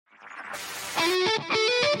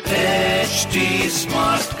HT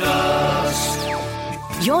Smartcast.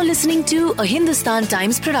 You're listening to a Hindustan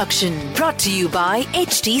Times production brought to you by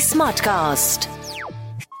HT Smartcast.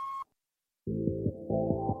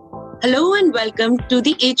 Hello and welcome to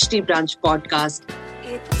the HT Branch podcast,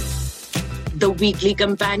 the weekly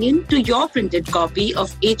companion to your printed copy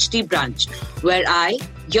of HT Branch, where I,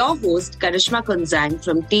 your host Karishma Kunzang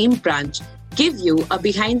from Team Branch, give you a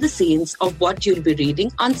behind the scenes of what you'll be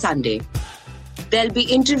reading on Sunday. There'll be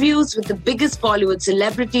interviews with the biggest Bollywood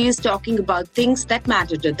celebrities talking about things that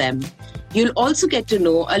matter to them. You'll also get to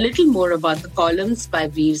know a little more about the columns by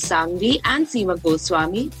Veer Sangvi and Seema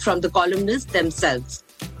Goswami from the columnists themselves.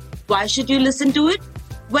 Why should you listen to it?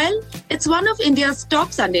 Well, it's one of India's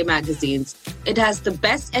top Sunday magazines. It has the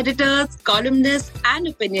best editors, columnists, and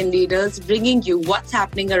opinion leaders bringing you what's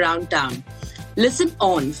happening around town. Listen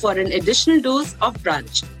on for an additional dose of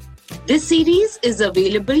brunch. This series is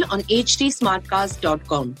available on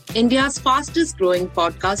htsmartcast.com, India's fastest growing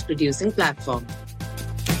podcast producing platform.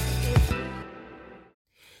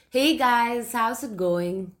 Hey guys, how's it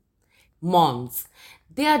going? Moms,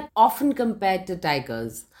 they are often compared to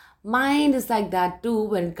tigers. Mine is like that too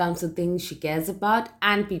when it comes to things she cares about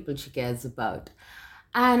and people she cares about.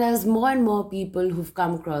 And as more and more people who've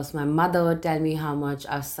come across my mother tell me how much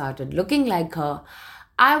I've started looking like her,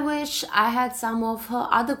 I wish I had some of her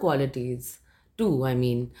other qualities too.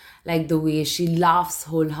 Like the way she laughs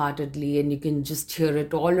wholeheartedly and you can just hear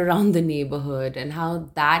it all around the neighborhood, and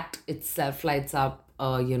how that itself lights up,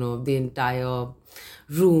 the entire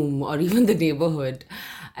room or even the neighborhood.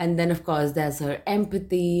 And then, of course, there's her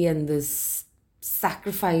empathy and this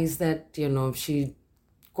sacrifice that, she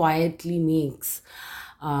quietly makes,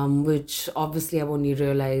 which obviously I've only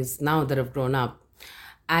realized now that I've grown up.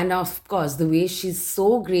 And of course, the way she's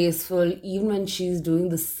so graceful, even when she's doing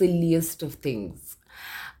the silliest of things.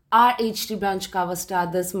 Our HT Branch cover star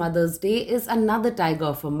this Mother's Day is another tiger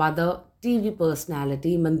of a mother, TV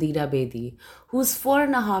personality Mandira Bedi, whose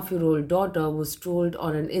 4.5-year-old daughter was trolled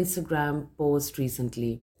on an Instagram post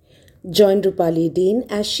recently. Join Rupali Dean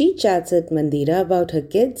as she chats with Mandira about her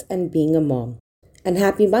kids and being a mom. And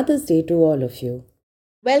happy Mother's Day to all of you.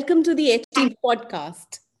 Welcome to the HT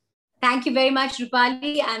podcast. Thank you very much,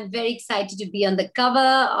 Rupali. I'm very excited to be on the cover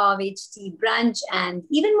of HT Branch, and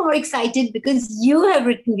even more excited because you have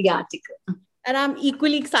written the article. And I'm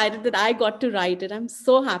equally excited that I got to write it. I'm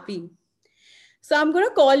so happy. So I'm going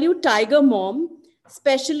to call you Tiger Mom,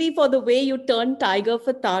 especially for the way you turned tiger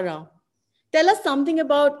for Tara. Tell us something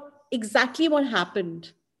about exactly what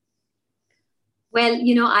happened. Well,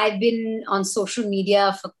 I've been on social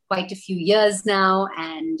media for quite a few years now,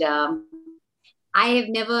 and I have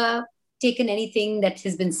never taken anything that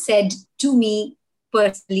has been said to me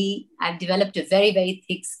personally. I've developed a very, very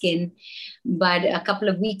thick skin. But a couple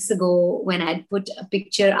of weeks ago, when I put a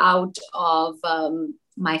picture out of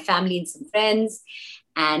my family and some friends,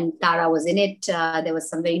 and Tara was in it, there was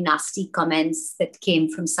some very nasty comments that came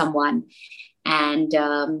from someone. And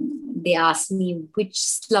they asked me which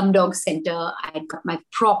Slumdog Center I got my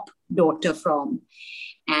prop daughter from.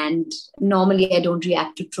 And normally I don't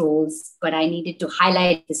react to trolls, but I needed to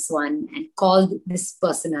highlight this one and call this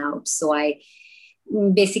person out. So I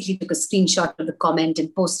basically took a screenshot of the comment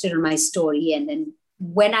and posted on my story. And then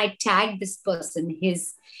when I tagged this person,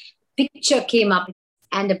 his picture came up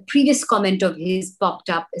and a previous comment of his popped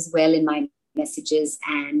up as well in my messages.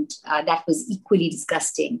 And that was equally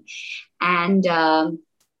disgusting. And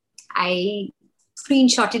I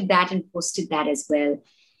screenshotted that and posted that as well.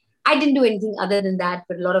 I didn't do anything other than that,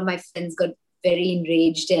 but a lot of my friends got very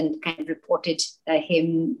enraged and kind of reported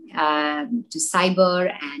him to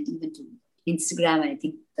cyber and even to Instagram. And I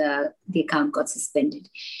think the account got suspended.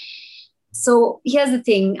 So here's the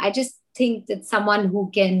thing. I just think that someone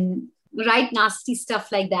who can write nasty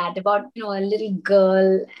stuff like that about, a little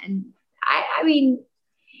girl. And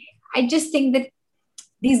I just think that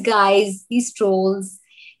these guys, these trolls,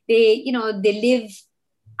 they live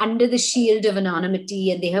under the shield of anonymity,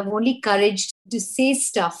 and they have only courage to say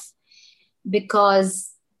stuff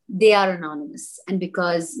because they are anonymous and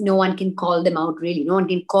because no one can call them out, really. No one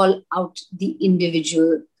can call out the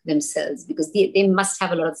individual themselves because they must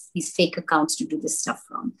have a lot of these fake accounts to do this stuff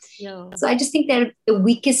from. Yeah. So I just think they're the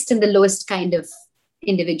weakest and the lowest kind of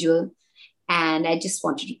individual. And I just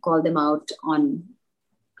wanted to call them out on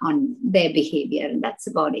their behavior. And that's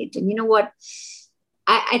about it. And you know what?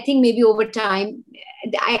 I think maybe over time,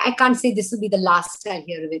 I can't say this will be the last I'll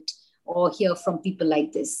hear of it or hear from people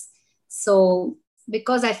like this. So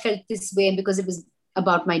because I felt this way and because it was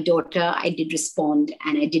about my daughter, I did respond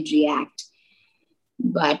and I did react.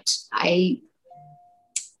 But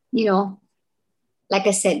like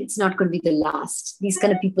I said, it's not going to be the last. These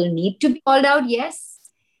kind of people need to be called out, yes.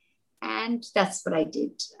 And that's what I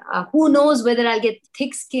did. Who knows whether I'll get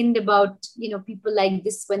thick-skinned about, people like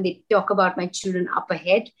this when they talk about my children up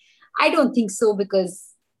ahead. I don't think so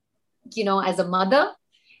because, as a mother,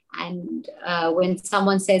 and when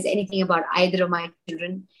someone says anything about either of my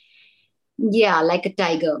children, yeah, like a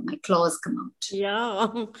tiger, my claws come out. Yeah,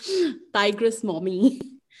 tigress mommy.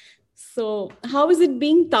 So how is it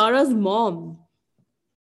being Tara's mom?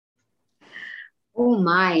 Oh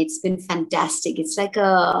my, it's been fantastic. It's like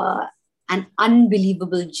an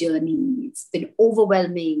unbelievable journey. It's been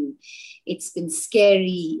overwhelming. It's been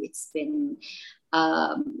scary. It's been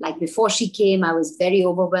like before she came, I was very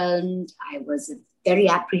overwhelmed. I was very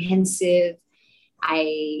apprehensive.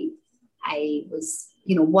 I was,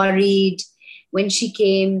 worried. When she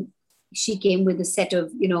came with a set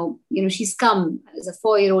of, she's come as a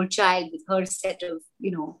 4-year-old child with her set of,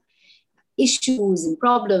 issues and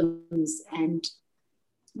problems, and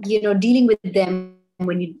dealing with them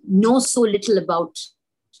when you know so little about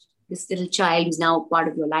this little child who's now a part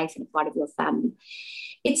of your life and a part of your family.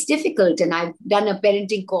 It's difficult. And I've done two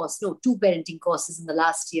parenting courses in the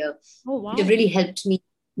last year. Oh, wow. They've really helped me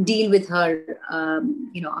deal with her, a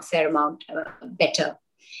fair amount better.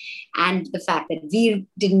 And the fact that we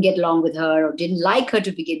didn't get along with her or didn't like her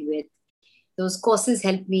to begin with, those courses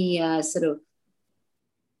helped me sort of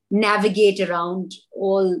navigate around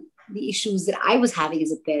all the issues that I was having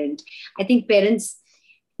as a parent. I think parents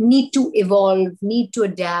need to evolve, need to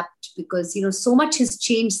adapt, because, so much has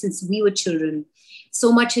changed since we were children.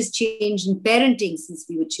 So much has changed in parenting since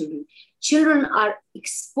we were children. Children are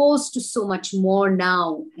exposed to so much more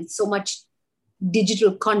now, and so much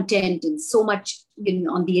digital content and so much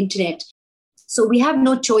on the internet. So we have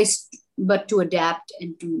no choice but to adapt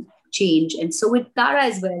and to change. And so with Tara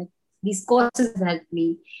as well, these courses have helped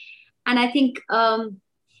me. And I think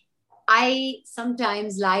I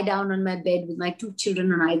sometimes lie down on my bed with my 2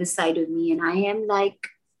 children on either side of me, and I am like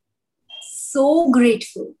so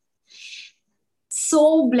grateful,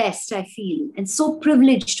 so blessed I feel, and so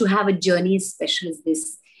privileged to have a journey as special as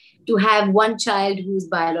this, to have one child who is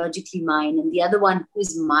biologically mine and the other one who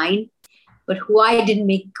is mine, but who I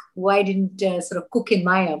didn't sort of cook in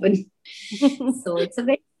my oven. So it's a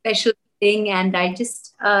very special thing. And I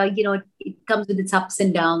just, it comes with its ups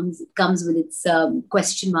and downs. It comes with its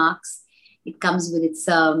question marks. It comes with its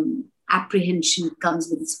apprehension. It comes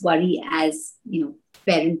with its worry, as,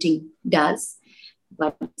 parenting does.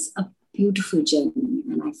 But it's a beautiful journey.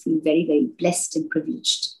 And I feel very, very blessed and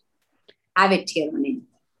privileged. Have it here on in.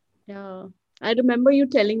 Yeah. I remember you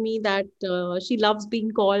telling me that she loves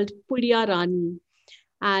being called Puriya Rani.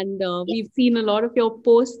 And we've seen a lot of your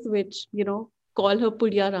posts which, call her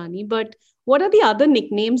Puriya Rani. But what are the other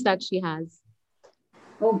nicknames that she has?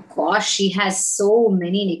 Oh gosh, she has so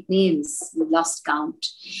many nicknames. We lost count.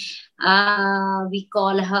 We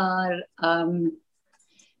call her,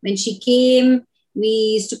 when she came, we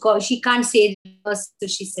used to call, she can't say it, so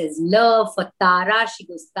she says love. For Tara, she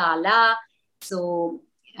goes Tala. So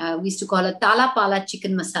we used to call her Tala Pala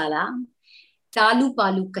Chicken Masala, Talu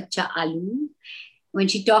Palu Kacha Alu. When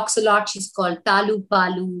she talks a lot, she's called Talu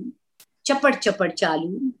Palu Chapar Chapar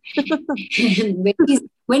Chalu.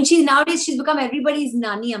 when she's nowadays, she's become everybody's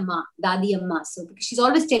Nani Amma, Dadi Amma. So because she's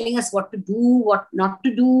always telling us what to do, what not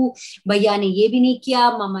to do. Bhaiya ne ye bhi nahi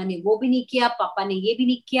kiya, mama ne wo bhi nahi kiya, papa ne ye bhi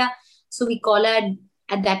nahi kiya. So we call her,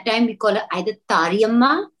 at that time, we call her either Tari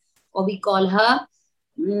Amma, or we call her,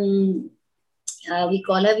 we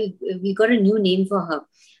got a new name for her.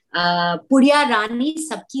 Puriya Rani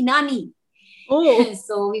Sabki Nani. Oh.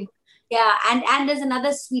 So and there's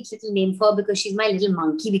another sweet little name for her because she's my little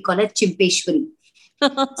monkey. We call her Chimpeshwari.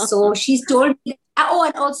 So she's told me,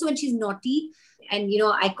 and also when she's naughty, and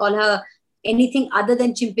I call her anything other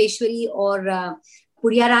than Chimpeshwari or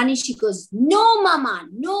Puriya Rani, she goes, no mama,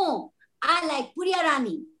 no, I like Puriya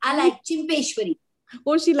Rani, I like Chimpeshwari.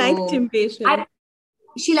 Oh, she likes Chimpeshwari.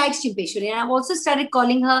 She likes Chimpeshwari. And I've also started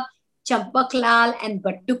calling her Champak Lal and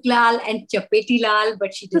Battuk Lal and Chapeti Lal,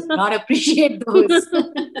 but she does not appreciate those.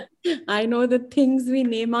 I know the things we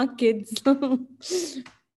name our kids.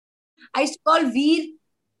 I used to call Veer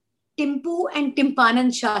Timpu and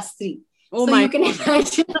Timpanan Shastri. Oh, so my you can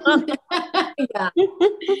imagine. Yeah.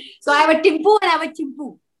 So I have a Timpu and I have a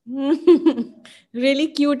Chimpu. Really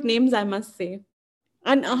cute names, I must say.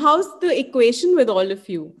 And how's the equation with all of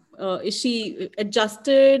you? Is she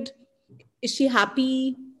adjusted? Is she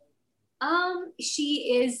happy?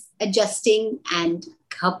 She is adjusting, and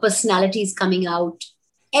her personality is coming out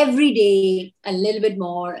every day, a little bit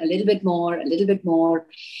more, a little bit more, a little bit more.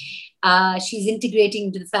 She's integrating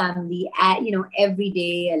into the family, every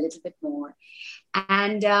day a little bit more.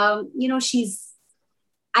 And,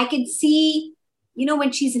 I can see,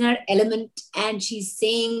 when she's in her element and she's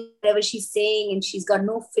saying whatever she's saying and she's got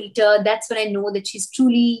no filter, that's when I know that she's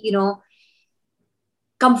truly,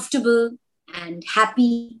 comfortable and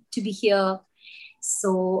happy to be here.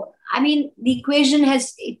 So, the equation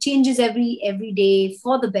it changes every day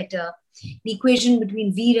for the better. The equation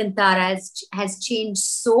between Veer and Tara has changed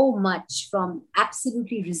so much, from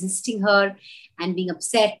absolutely resisting her and being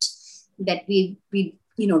upset that we've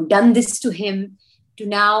done this to him, to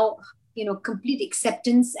now, complete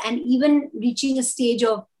acceptance, and even reaching a stage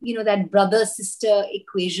of, that brother-sister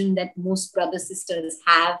equation that most brother-sisters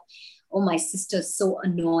have. Oh, my sister's so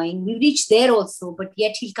annoying. We've reached there also, but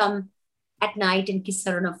yet he'll come at night and kiss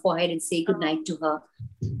her on her forehead and say goodnight to her.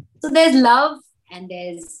 So there's love, and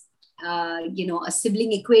there's, a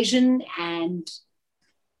sibling equation, and,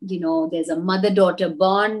 there's a mother-daughter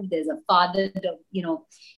bond. There's a father,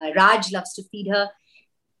 Raj loves to feed her,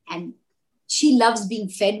 and she loves being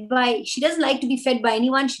fed by, she doesn't like to be fed by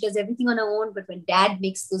anyone. She does everything on her own. But when dad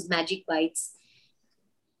makes those magic bites,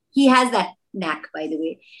 he has that knack, by the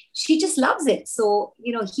way. She just loves it. So,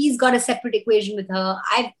 he's got a separate equation with her.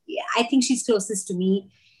 I think she's closest to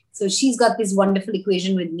me. So she's got this wonderful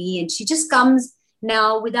equation with me, and she just comes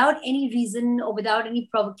now without any reason or without any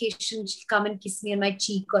provocation. She'll come and kiss me on my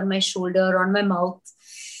cheek, on my shoulder, on my mouth.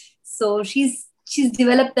 So she's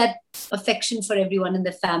developed that affection for everyone in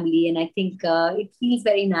the family. And I think it feels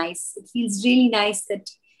very nice. It feels really nice that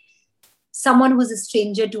someone who was a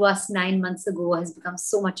stranger to us 9 months ago has become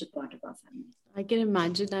so much a part of our family. I can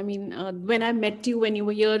imagine. When I met you, when you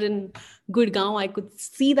were here in Gurgaon, I could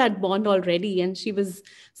see that bond already. And she was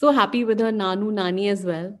so happy with her Nanu, Nani as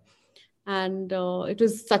well. And it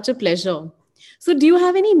was such a pleasure. So do you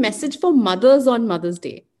have any message for mothers on Mother's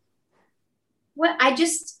Day? Well, I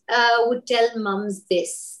just would tell mums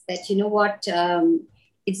this, that,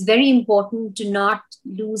 it's very important to not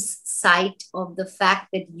lose sight of the fact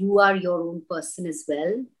that you are your own person as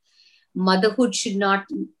well. Motherhood should not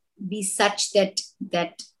be such that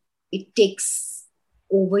it takes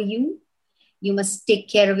over you. You must take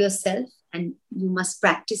care of yourself, and you must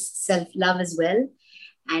practice self-love as well.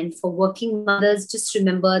 And for working mothers, just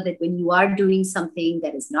remember that when you are doing something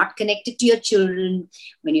that is not connected to your children,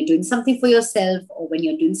 when you're doing something for yourself, or when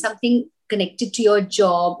you're doing something connected to your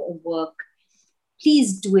job or work,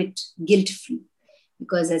 please do it guilt-free.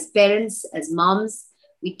 Because as parents, as moms,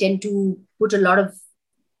 we tend to put a lot of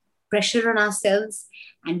pressure on ourselves,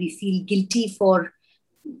 and we feel guilty for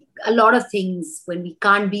a lot of things when we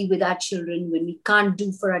can't be with our children, when we can't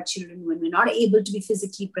do for our children, when we're not able to be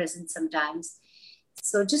physically present sometimes.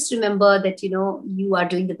 So just remember that, you are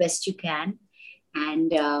doing the best you can,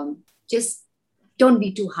 and just don't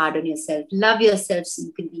be too hard on yourself. Love yourself so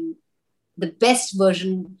you can be the best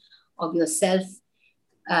version of yourself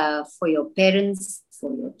for your parents,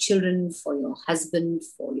 for your children, for your husband,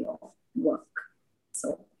 for your work.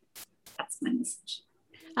 So that's my message.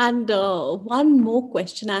 And one more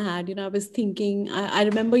question I had, I was thinking, I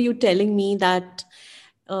remember you telling me that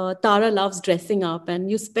Tara loves dressing up, and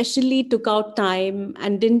you specially took out time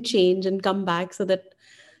and didn't change and come back so that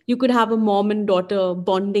you could have a mom and daughter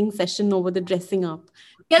bonding session over the dressing up.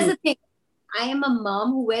 Here's the thing. I am a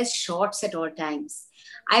mom who wears shorts at all times.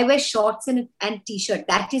 I wear shorts and t-shirt.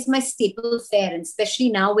 That is my staple fare. And especially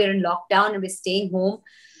now we're in lockdown and we're staying home.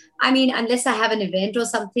 Unless I have an event or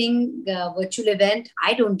something, a virtual event,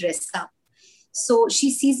 I don't dress up. So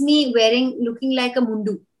she sees me looking like a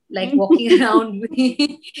mundu, like walking around,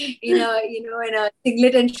 in a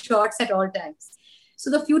singlet and shorts at all times.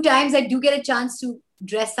 So the few times I do get a chance to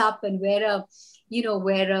dress up and wear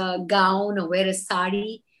a gown or wear a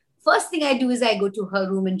sari, first thing I do is I go to her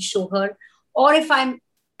room and show her. Or if I'm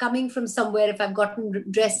coming from somewhere, if I've gotten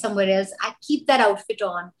dressed somewhere else, I keep that outfit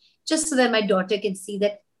on just so that my daughter can see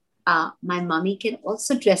that my mommy can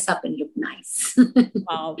also dress up and look nice.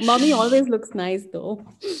 Wow, mommy always looks nice though.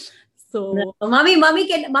 So no, mommy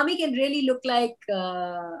can really look like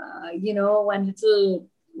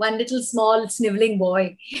one little small sniveling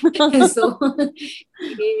boy. So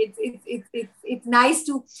it's nice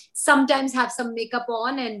to sometimes have some makeup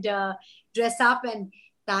on and dress up. And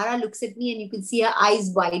Tara looks at me and you can see her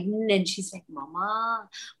eyes widen and she's like, Mama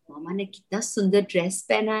ne kitna sundar dress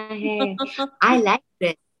pehna hai. I like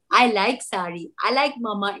dress. I like sari. I like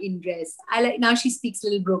Mama in dress. Now she speaks a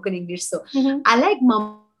little broken English. So I like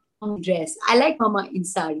Mama in dress. I like Mama in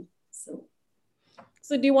sari.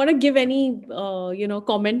 So do you want to give any,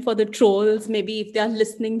 comment for the trolls? Maybe if they are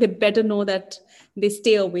listening, they better know that they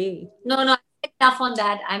stay away. No, enough on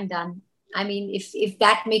that. I'm done. If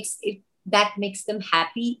that makes it, that makes them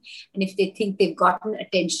happy. And if they think they've gotten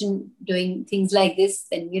attention doing things like this,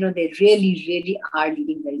 then, they really, really are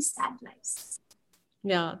leading very sad lives.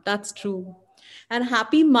 Yeah, that's true. And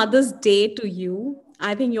happy Mother's Day to you.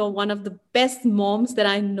 I think you're one of the best moms that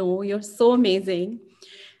I know. You're so amazing.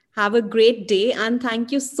 Have a great day. And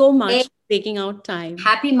thank you so much for taking out time.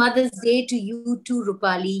 Happy Mother's Day to you too,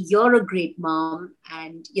 Rupali. You're a great mom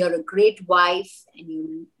and you're a great wife and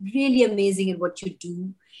you're really amazing at what you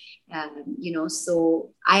do.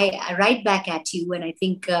 So I write back at you, and I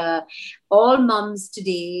think all moms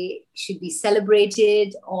today should be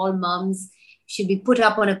celebrated. All moms should be put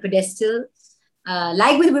up on a pedestal.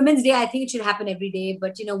 Like with Women's Day, I think it should happen every day.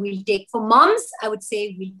 But, we'll take, for moms, I would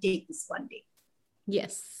say we'll take this one day.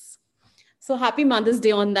 Yes. So happy Mother's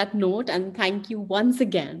Day on that note. And thank you once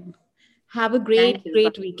again. Have a great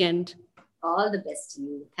weekend. All the best to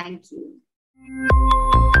you. Thank you.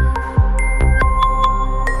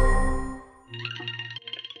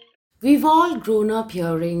 We've all grown up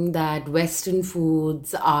hearing that Western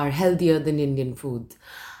foods are healthier than Indian foods.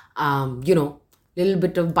 Little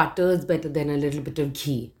bit of butter is better than a little bit of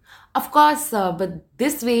ghee. Of course, but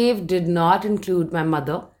this wave did not include my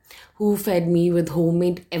mother, who fed me with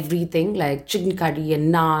homemade everything like chicken curry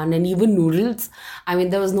and naan and even noodles. I mean,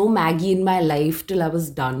 there was no Maggie in my life till I was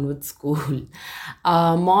done with school.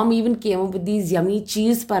 Mom even came up with these yummy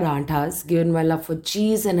cheese paranthas, given my love for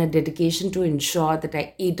cheese and her dedication to ensure that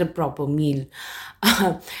I ate a proper meal.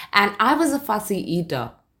 And I was a fussy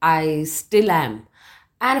eater. I still am.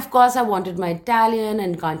 And of course, I wanted my Italian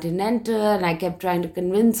and continental, and I kept trying to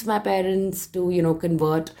convince my parents to,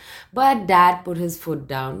 convert. But dad put his foot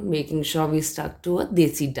down, making sure we stuck to a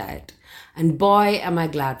desi diet. And boy, am I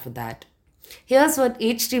glad for that. Here's what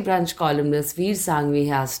HT Brunch columnist Veer Sanghvi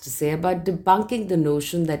has to say about debunking the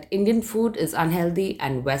notion that Indian food is unhealthy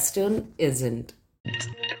and Western isn't.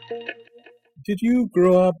 Did you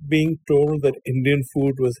grow up being told that Indian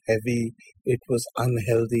food was heavy, it was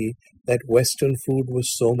unhealthy, that Western food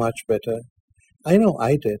was so much better? I know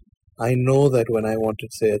I did. I know that when I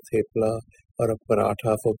wanted, say, a thepla or a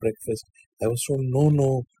paratha for breakfast, I was told,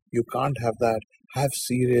 no, you can't have that. Have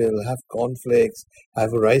cereal, have cornflakes,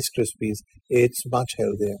 have Rice Krispies. It's much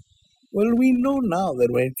healthier. Well, we know now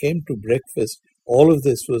that when it came to breakfast, all of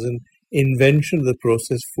this was an invention of the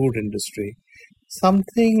processed food industry.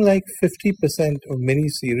 Something like 50% of many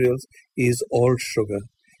cereals is all sugar.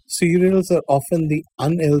 Cereals are often the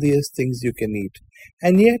unhealthiest things you can eat.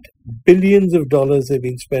 And yet, billions of dollars have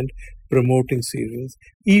been spent promoting cereals.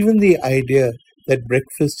 Even the idea that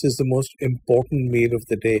breakfast is the most important meal of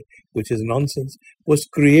the day, which is nonsense, was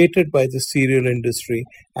created by the cereal industry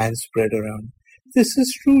and spread around. This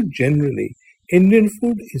is true generally. Indian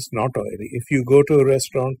food is not oily. If you go to a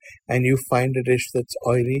restaurant and you find a dish that's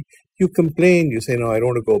oily, you complain, you say, no, I don't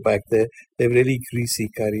want to go back there. They're really greasy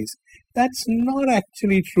curries. That's not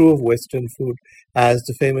actually true of Western food. As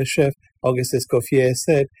the famous chef Auguste Escoffier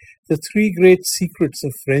said, the three great secrets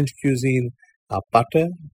of French cuisine are butter,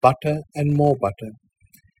 butter, and more butter.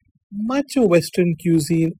 Much of Western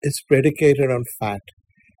cuisine is predicated on fat.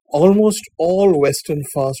 Almost all Western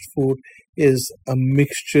fast food is a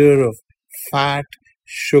mixture of fat,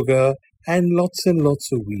 sugar, and lots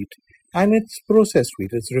of wheat. And it's processed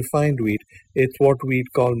wheat, it's refined wheat, it's what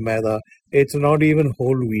we'd call maida. It's not even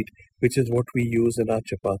whole wheat, which is what we use in our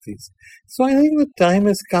chapatis. So I think the time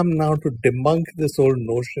has come now to debunk this whole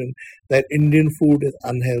notion that Indian food is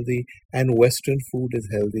unhealthy and Western food is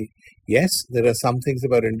healthy. Yes, there are some things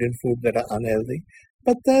about Indian food that are unhealthy,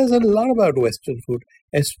 but there's a lot about Western food,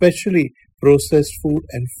 especially processed food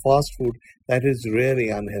and fast food, that is really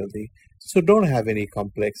unhealthy. So don't have any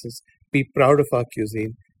complexes. Be proud of our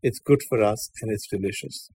cuisine. It's good for us and it's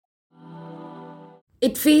delicious.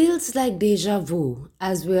 It feels like deja vu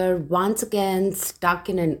as we're once again stuck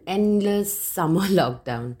in an endless summer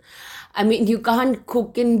lockdown. I mean, you can't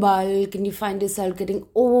cook in bulk and you find yourself getting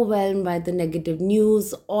overwhelmed by the negative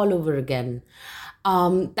news all over again.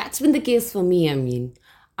 That's been the case for me, I mean.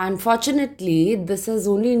 Unfortunately, this has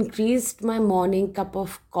only increased my morning cup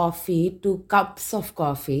of coffee to cups of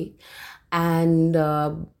coffee. And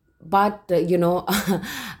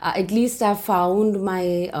at least I've found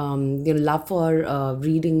my love for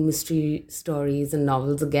reading mystery stories and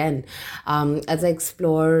novels again, as I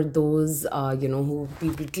explore those who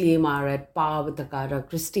people claim are at par with Agatha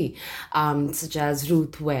Christie, such as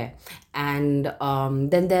Ruth Ware. And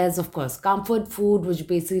then there's, of course, comfort food, which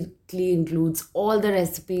basically includes all the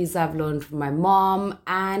recipes I've learned from my mom,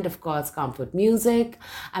 and of course comfort music.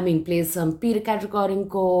 I mean, play some Peter Catricorn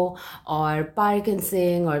Co. or Parik and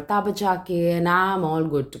Singh or Tabachake and I'm all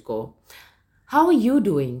good to go. How are you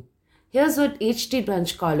doing? Here's what HT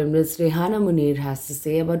Brunch columnist Rehana Munir has to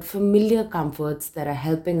say about familiar comforts that are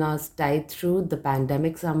helping us tide through the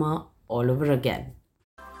pandemic summer all over again.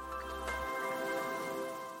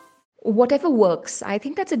 Whatever works. I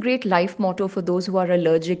think that's a great life motto for those who are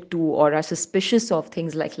allergic to or are suspicious of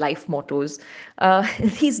things like life mottos.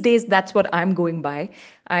 These days, that's what I'm going by.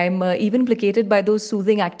 I'm even placated by those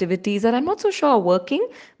soothing activities that I'm not so sure are working,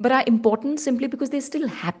 but are important simply because they're still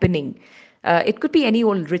happening. It could be any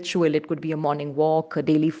old ritual. It could be a morning walk, a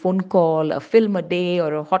daily phone call, a film a day,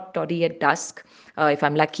 or a hot toddy at dusk, if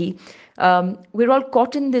I'm lucky. We're all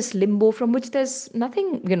caught in this limbo from which there's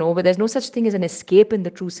nothing, where there's no such thing as an escape in the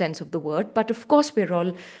true sense of the word. But of course, we're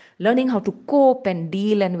all learning how to cope and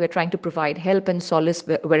deal, and we're trying to provide help and solace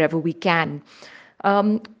wherever we can.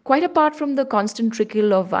 Quite apart from the constant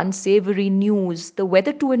trickle of unsavory news, the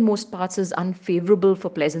weather too in most parts is unfavorable for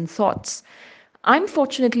pleasant thoughts. I'm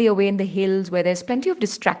fortunately away in the hills where there's plenty of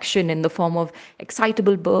distraction in the form of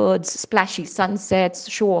excitable birds, splashy sunsets,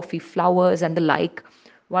 show offy flowers, and the like.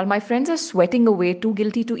 While my friends are sweating away, too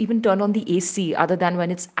guilty to even turn on the AC other than when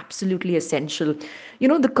it's absolutely essential.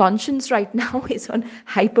 The conscience right now is on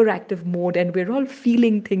hyperactive mode, and we're all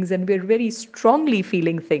feeling things, and we're very strongly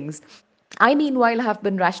feeling things. I, meanwhile, have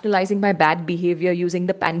been rationalizing my bad behavior using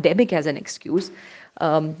the pandemic as an excuse.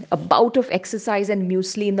 A bout of exercise and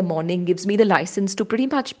muesli in the morning gives me the license to pretty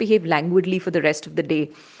much behave languidly for the rest of the day.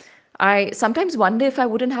 I sometimes wonder if I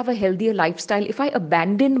wouldn't have a healthier lifestyle if I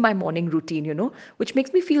abandoned my morning routine, which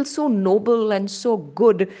makes me feel so noble and so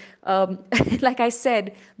good. Like I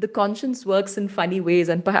said, the conscience works in funny ways,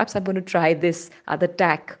 and perhaps I'm going to try this other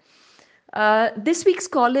tack. This week's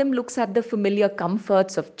column looks at the familiar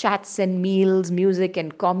comforts of chats and meals, music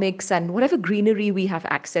and comics, and whatever greenery we have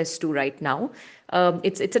access to right now.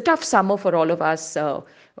 It's a tough summer for all of us,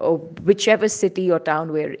 whichever city or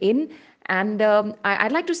town we're in. And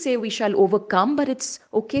I'd like to say we shall overcome, but it's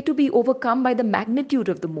okay to be overcome by the magnitude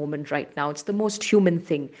of the moment right now. It's the most human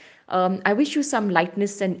thing. I wish you some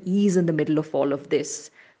lightness and ease in the middle of all of this.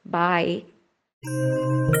 Bye.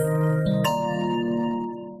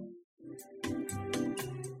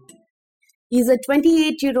 He's a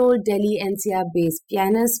 28-year-old Delhi NCR-based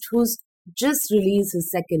pianist who's just released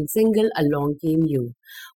his second single, Along Came You.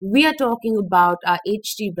 We are talking about our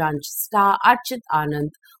HT Brunch star Archit Anand,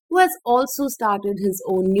 who has also started his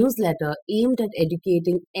own newsletter aimed at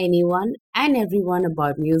educating anyone and everyone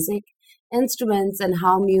about music, instruments, and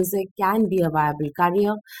how music can be a viable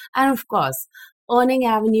career, and of course, earning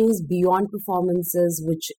avenues beyond performances,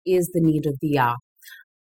 which is the need of the hour.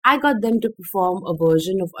 I got them to perform a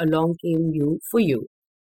version of Along Came You for you.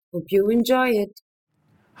 Hope you enjoy it.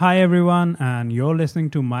 Hi everyone, and you're listening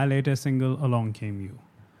to my latest single, Along Came You.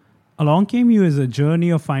 Along Came You is a journey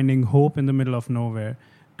of finding hope in the middle of nowhere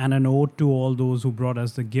and an ode to all those who brought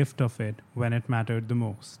us the gift of it when it mattered the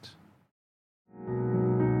most.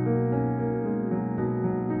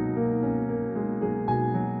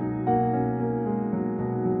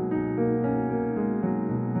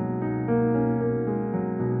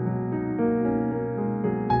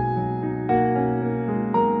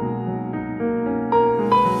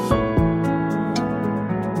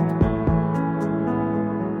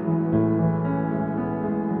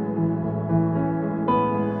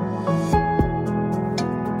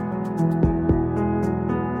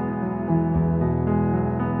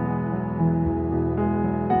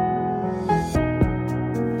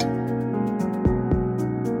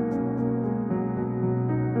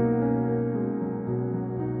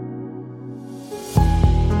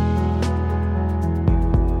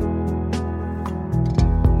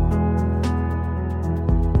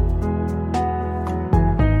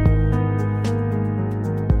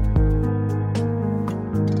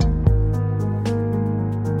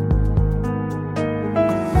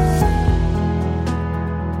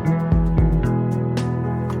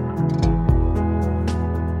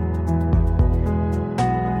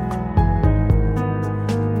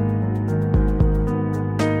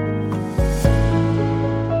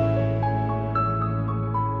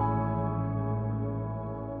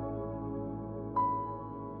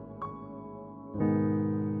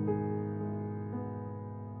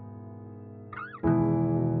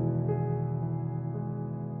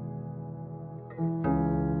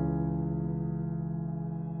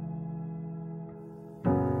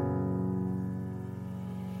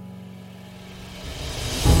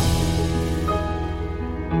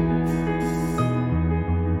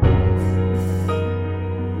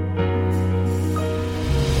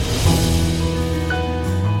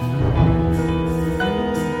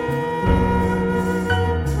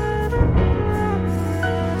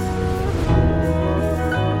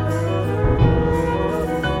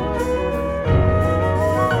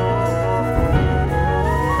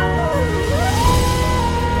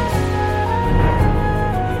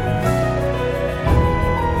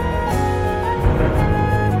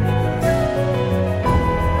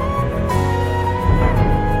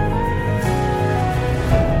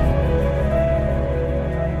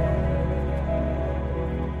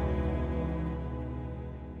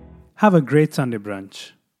 Have a great Sunday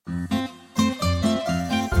brunch.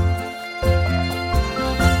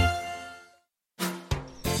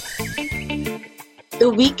 The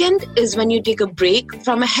weekend is when you take a break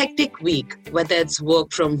from a hectic week, whether it's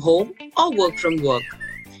work from home or work from work.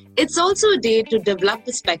 It's also a day to develop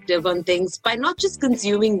perspective on things by not just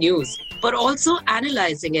consuming news, but also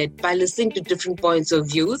analyzing it by listening to different points of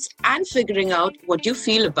views and figuring out what you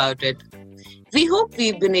feel about it. We hope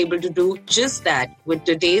we've been able to do just that with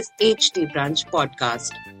today's HT Brunch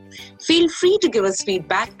podcast. Feel free to give us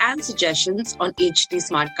feedback and suggestions on HT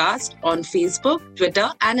Smartcast on Facebook, Twitter,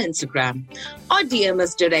 and Instagram, or DM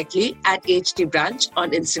us directly at HT Brunch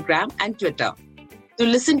on Instagram and Twitter. To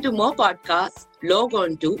listen to more podcasts, log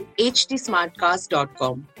on to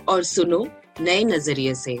htsmartcast.com or suno Naye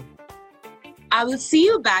Nazariye Se. I will see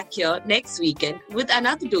you back here next weekend with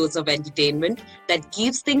another dose of entertainment that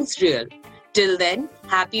keeps things real. Till then,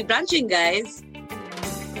 happy brunching, guys.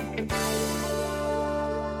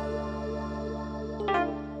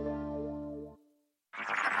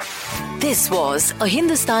 This was a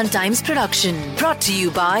Hindustan Times production brought to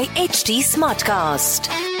you by HT Smartcast.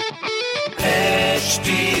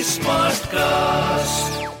 HT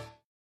Smartcast.